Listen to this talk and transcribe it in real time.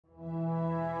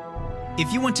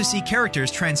If you want to see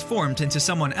characters transformed into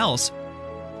someone else,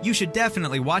 you should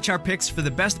definitely watch our picks for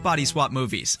the best body swap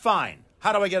movies. Fine.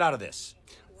 How do I get out of this?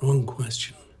 Wrong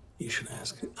question. You should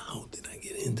ask, how did I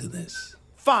get into this?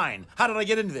 Fine. How did I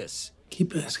get into this?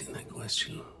 Keep asking that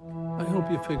question. I hope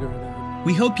you figure it out.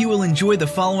 We hope you will enjoy the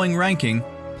following ranking.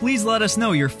 Please let us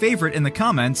know your favorite in the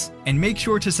comments, and make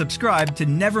sure to subscribe to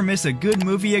never miss a good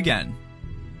movie again.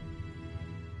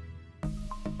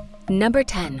 Number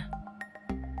 10.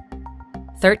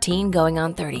 13 Going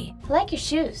on 30. I like your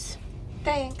shoes.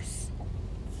 Thanks.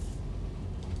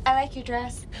 I like your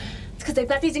dress. It's because they've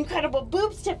got these incredible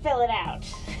boobs to fill it out.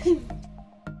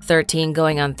 13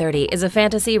 Going on 30 is a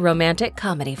fantasy romantic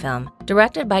comedy film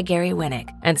directed by Gary Winnick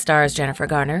and stars Jennifer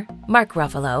Garner, Mark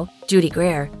Ruffalo, Judy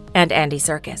Greer, and Andy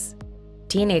Serkis.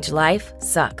 Teenage life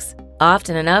sucks,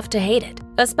 often enough to hate it,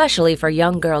 especially for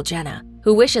young girl Jenna,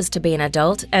 who wishes to be an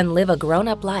adult and live a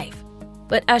grown-up life.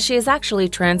 But as she is actually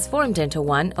transformed into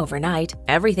one overnight,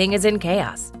 everything is in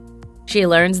chaos. She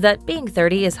learns that being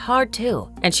 30 is hard too,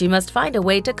 and she must find a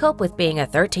way to cope with being a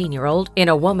 13-year-old in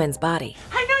a woman's body.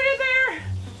 I know you're there!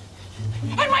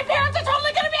 And my parents are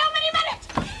totally gonna be home any minute!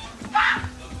 Ah!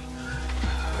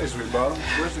 Hey, sweet bottom,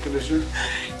 where's the conditioner?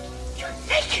 You're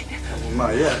naked! Well,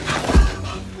 not yet.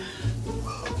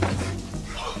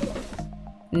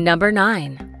 Number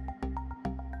 9.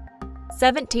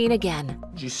 17 Again.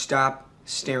 Would you stop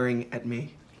staring at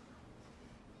me?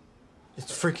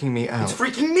 It's freaking me out. It's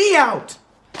freaking me out!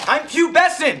 I'm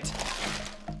pubescent!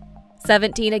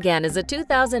 17 Again is a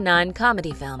 2009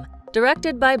 comedy film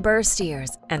directed by Burr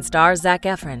Steers and stars Zac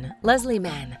Efron, Leslie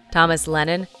Mann, Thomas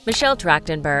Lennon, Michelle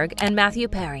Trachtenberg, and Matthew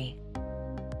Perry.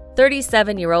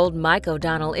 37-year-old Mike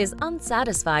O'Donnell is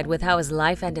unsatisfied with how his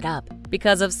life ended up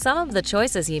because of some of the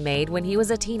choices he made when he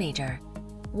was a teenager.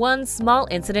 One small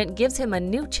incident gives him a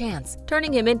new chance,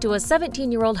 turning him into a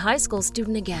 17-year-old high school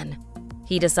student again.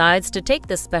 He decides to take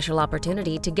this special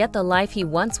opportunity to get the life he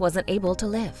once wasn't able to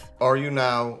live. Are you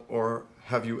now, or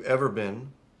have you ever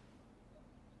been,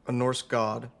 a Norse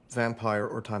god, vampire,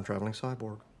 or time-traveling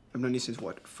cyborg? I've known you since,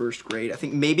 what, first grade? I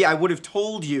think maybe I would have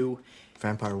told you.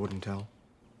 Vampire wouldn't tell.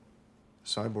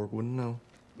 Cyborg wouldn't know.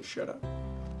 Shut up.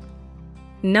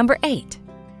 Number 8.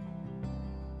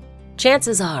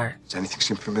 Chances Are. Does anything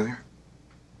seem familiar?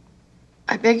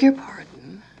 I beg your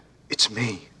pardon? It's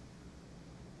me.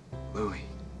 Louis.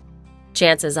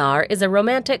 Chances Are is a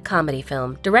romantic comedy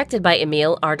film directed by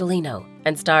Emile Ardolino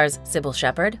and stars Sybil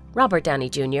Shepherd, Robert Downey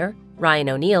Jr., Ryan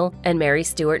O'Neal, and Mary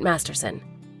Stuart Masterson.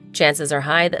 Chances are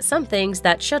high that some things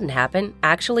that shouldn't happen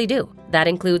actually do. That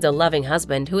includes a loving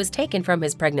husband who is taken from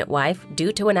his pregnant wife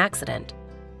due to an accident.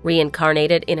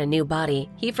 Reincarnated in a new body,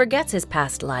 he forgets his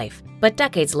past life, but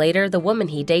decades later, the woman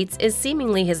he dates is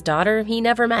seemingly his daughter he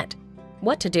never met.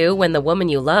 What to do when the woman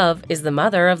you love is the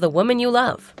mother of the woman you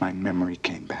love? My memory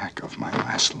came back of my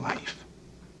last life.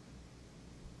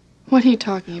 What are you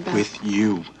talking about? With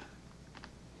you.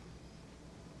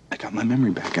 I got my memory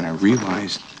back and I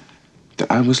realized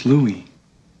that I was Louis.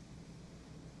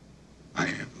 I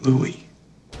am Louis.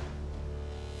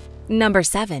 Number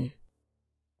 7.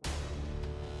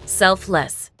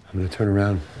 Selfless. I'm gonna turn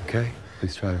around, okay?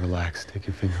 Please try to relax. Take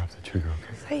your finger off the trigger,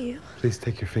 okay? Is that you? Please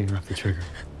take your finger off the trigger.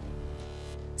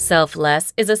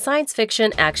 Selfless is a science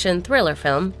fiction action thriller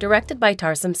film directed by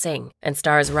Tarsem Singh and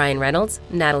stars Ryan Reynolds,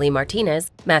 Natalie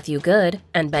Martinez, Matthew Good,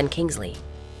 and Ben Kingsley.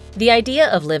 The idea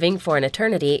of living for an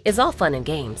eternity is all fun and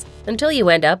games until you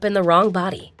end up in the wrong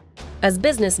body. As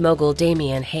business mogul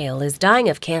Damien Hale is dying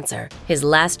of cancer, his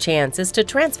last chance is to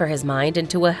transfer his mind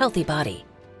into a healthy body.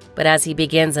 But as he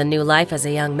begins a new life as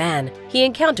a young man, he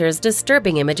encounters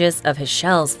disturbing images of his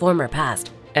shell's former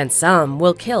past, and some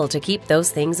will kill to keep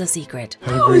those things a secret.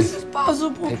 How is this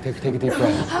possible? Take a deep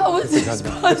breath. How is this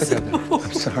possible?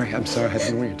 I'm sorry. I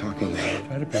don't know what you're talking about.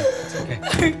 Try to breathe. It's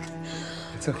okay.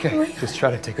 It's okay. Just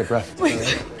try to take a breath.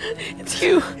 Wait, it's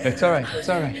you. It's all right. It's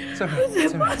all right. It's all right. How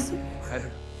is it possible?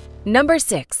 Number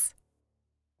 6.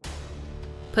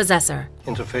 Possessor.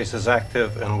 Interface is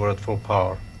active and we're at full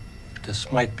power.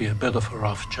 This might be a bit of a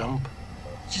rough jump.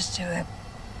 Just do it.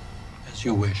 As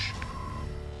you wish.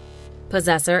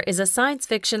 Possessor is a science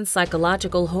fiction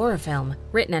psychological horror film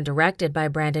written and directed by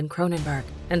Brandon Cronenberg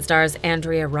and stars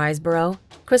Andrea Riseborough,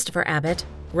 Christopher Abbott,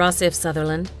 Rossif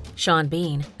Sutherland, Sean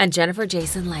Bean, and Jennifer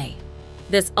Jason Leigh.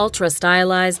 This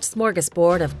ultra-stylized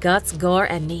smorgasbord of guts, gore,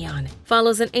 and neon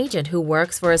follows an agent who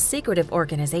works for a secretive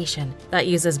organization that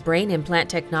uses brain implant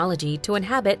technology to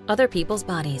inhabit other people's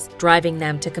bodies, driving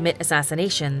them to commit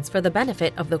assassinations for the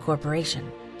benefit of the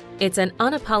corporation. It's an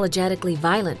unapologetically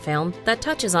violent film that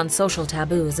touches on social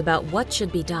taboos about what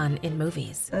should be done in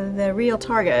movies. The real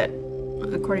target,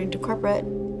 according to corporate,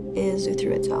 is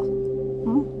Uthru itself.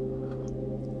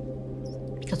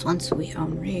 Because once we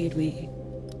own Reed, we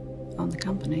own the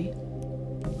company.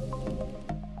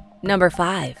 Number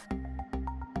 5.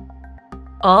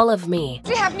 All of Me.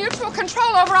 We have mutual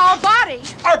control over our body.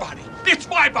 Our body? It's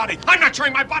my body. I'm not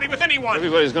sharing my body with anyone.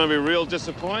 Everybody's gonna be real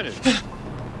disappointed.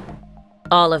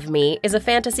 All of Me is a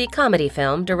fantasy comedy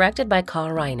film directed by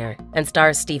Carl Reiner and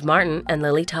stars Steve Martin and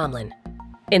Lily Tomlin.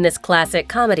 In this classic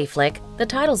comedy flick, the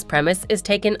title's premise is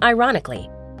taken ironically.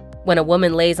 When a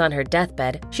woman lays on her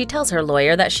deathbed, she tells her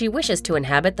lawyer that she wishes to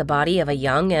inhabit the body of a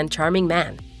young and charming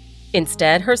man.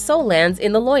 Instead, her soul lands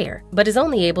in the lawyer, but is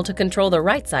only able to control the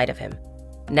right side of him.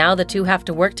 Now the two have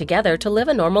to work together to live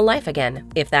a normal life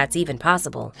again, if that's even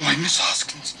possible. Why, Miss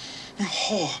Hoskins, you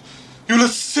whore. You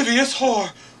lascivious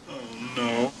whore. Oh,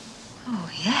 no. Oh,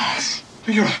 yes.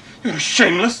 You're a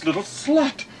shameless little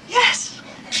slut. Yes.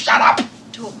 Shut up.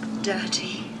 Talk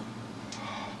dirty.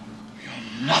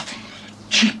 You're nothing but a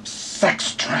cheap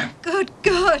sex tramp. Good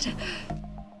God.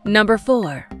 Number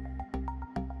 4.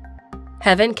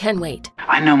 Heaven Can Wait.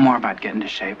 I know more about getting to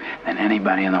shape than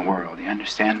anybody in the world. You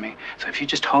understand me? So if you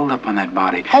just hold up on that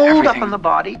body, Hold up on the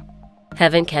body.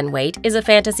 Heaven Can Wait is a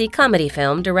fantasy comedy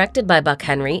film directed by Buck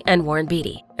Henry and Warren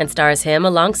Beatty and stars him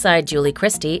alongside Julie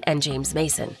Christie and James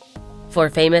Mason. For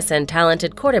famous and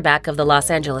talented quarterback of the Los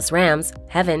Angeles Rams,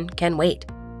 Heaven can wait.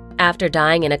 After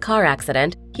dying in a car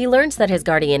accident, he learns that his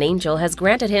guardian angel has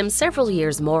granted him several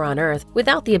years more on Earth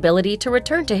without the ability to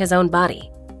return to his own body.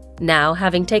 Now,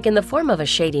 having taken the form of a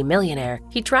shady millionaire,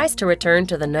 he tries to return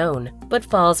to the known, but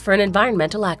falls for an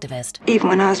environmental activist. Even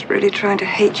when I was really trying to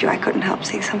hate you, I couldn't help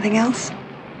seeing something else.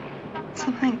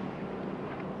 Something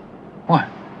What?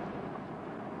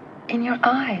 in your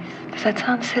eyes. Does that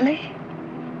sound silly?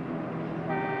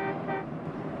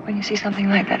 When you see something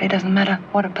like that, it doesn't matter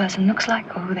what a person looks like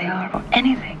or who they are or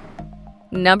anything.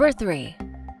 Number 3.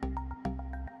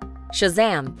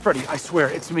 Shazam. Freddie, I swear,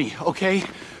 it's me, okay?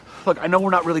 Look, I know we're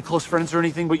not really close friends or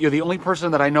anything, but you're the only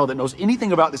person that I know that knows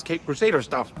anything about this Cape Crusader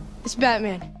stuff. It's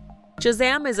Batman.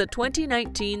 Shazam is a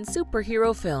 2019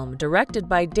 superhero film directed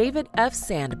by David F.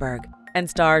 Sandberg and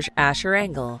stars Asher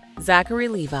Angel, Zachary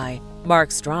Levi,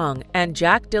 Mark Strong, and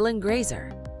Jack Dylan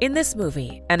Grazer. In this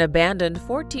movie, an abandoned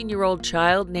 14-year-old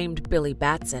child named Billy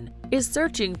Batson is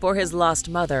searching for his lost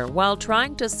mother while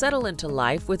trying to settle into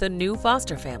life with a new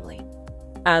foster family.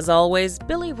 As always,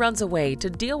 Billy runs away to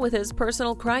deal with his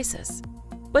personal crisis.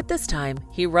 But this time,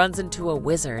 he runs into a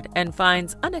wizard and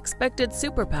finds unexpected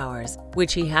superpowers,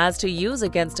 which he has to use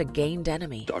against a gained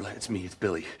enemy. Darla, it's me, it's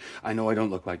Billy. I know I don't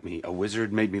look like me. A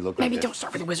wizard made me look like Maybe this. don't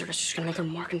start with the wizard. It's just gonna make her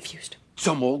more confused.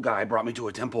 Some old guy brought me to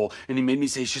a temple and he made me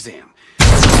say Shazam.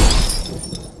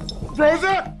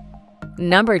 Rosa!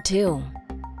 Number 2.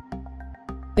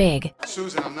 Big.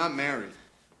 Susan, I'm not married.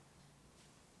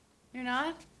 You're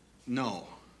not? No.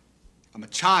 I'm a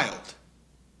child.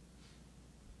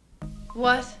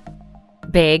 What?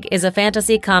 Big is a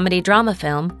fantasy comedy drama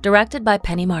film directed by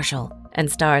Penny Marshall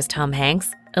and stars Tom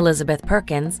Hanks, Elizabeth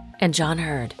Perkins, and John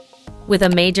Hurd. With a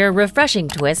major, refreshing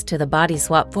twist to the body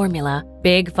swap formula,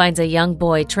 Big finds a young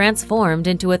boy transformed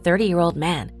into a 30-year-old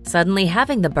man, suddenly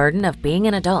having the burden of being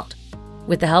an adult.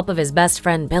 With the help of his best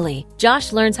friend Billy,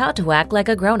 Josh learns how to act like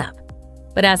a grown-up.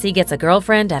 But as he gets a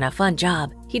girlfriend and a fun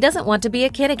job, he doesn't want to be a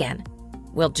kid again.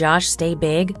 Will Josh stay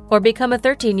big or become a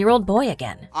 13-year-old boy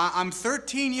again? I'm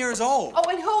 13 years old. Oh,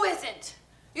 and who isn't?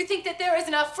 You think that there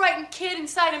isn't a frightened kid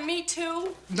inside of me,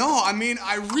 too? No, I mean,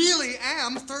 I really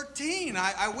am 13.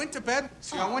 I went to bed.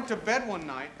 See, I went to bed one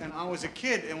night, and I was a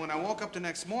kid, and when I woke up the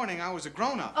next morning, I was a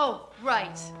grown-up. Oh,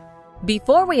 right.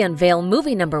 Before we unveil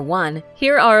movie number 1,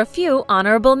 here are a few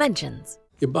honorable mentions.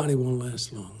 Your body won't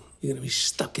last long. You're gonna be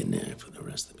stuck in there for the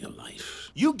rest of your life.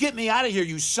 You get me out of here,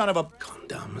 you son of a... Calm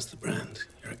down, Mr. Brand.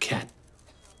 You're a cat.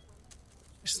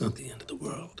 It's not the end of the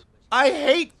world. I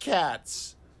hate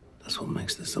cats. That's what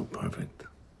makes this so perfect.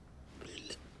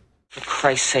 For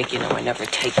Christ's sake, you know I never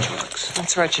take drugs.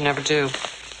 That's right, you never do.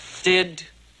 Did.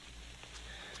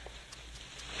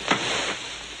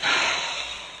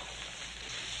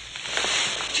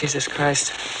 Jesus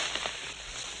Christ.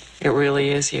 It really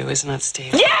is you, isn't it,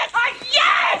 Steve? Yes!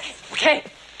 Yes! Okay.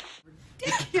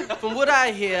 From what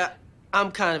I hear,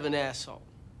 I'm kind of an asshole.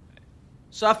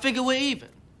 So I figure we're even.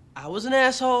 I was an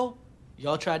asshole,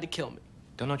 y'all tried to kill me.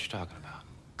 Don't know what you're talking about.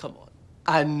 Come on.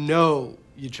 I know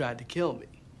you tried to kill me.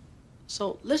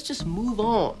 So let's just move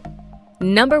on.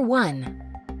 Number 1.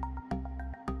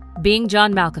 Being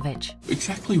John Malkovich.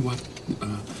 Exactly what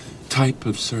type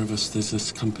of service does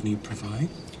this company provide?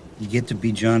 You get to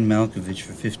be John Malkovich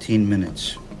for 15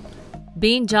 minutes.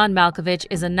 Being John Malkovich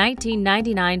is a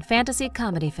 1999 fantasy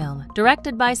comedy film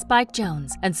directed by Spike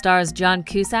Jonze and stars John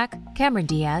Cusack, Cameron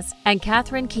Diaz, and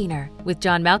Catherine Keener, with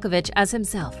John Malkovich as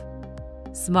himself.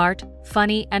 Smart,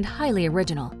 funny, and highly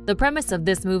original, the premise of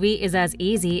this movie is as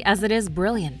easy as it is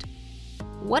brilliant.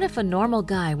 What if a normal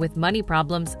guy with money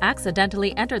problems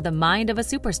accidentally entered the mind of a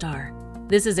superstar?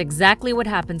 This is exactly what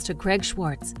happens to Craig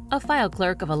Schwartz, a file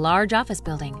clerk of a large office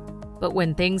building. But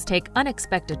when things take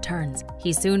unexpected turns,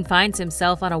 he soon finds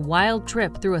himself on a wild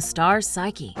trip through a star's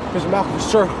psyche. Mr. Malcolm,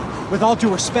 sir, with all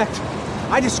due respect,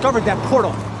 I discovered that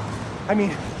portal. I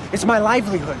mean, it's my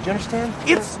livelihood, do you understand?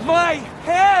 It's my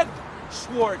head,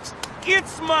 Schwartz!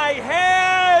 It's my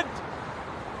head!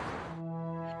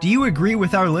 Do you agree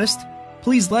with our list?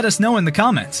 Please let us know in the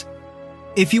comments.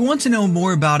 If you want to know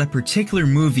more about a particular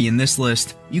movie in this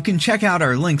list, you can check out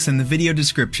our links in the video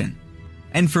description.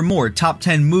 And for more top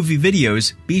 10 movie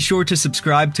videos, be sure to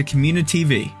subscribe to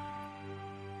communiTV.